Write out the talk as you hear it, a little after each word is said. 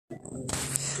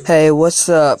Hey, what's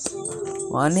up?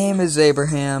 My name is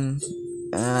Abraham,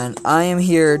 and I am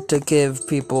here to give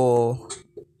people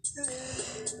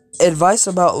advice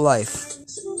about life.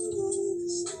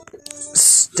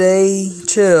 Stay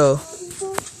chill.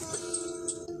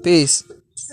 Peace.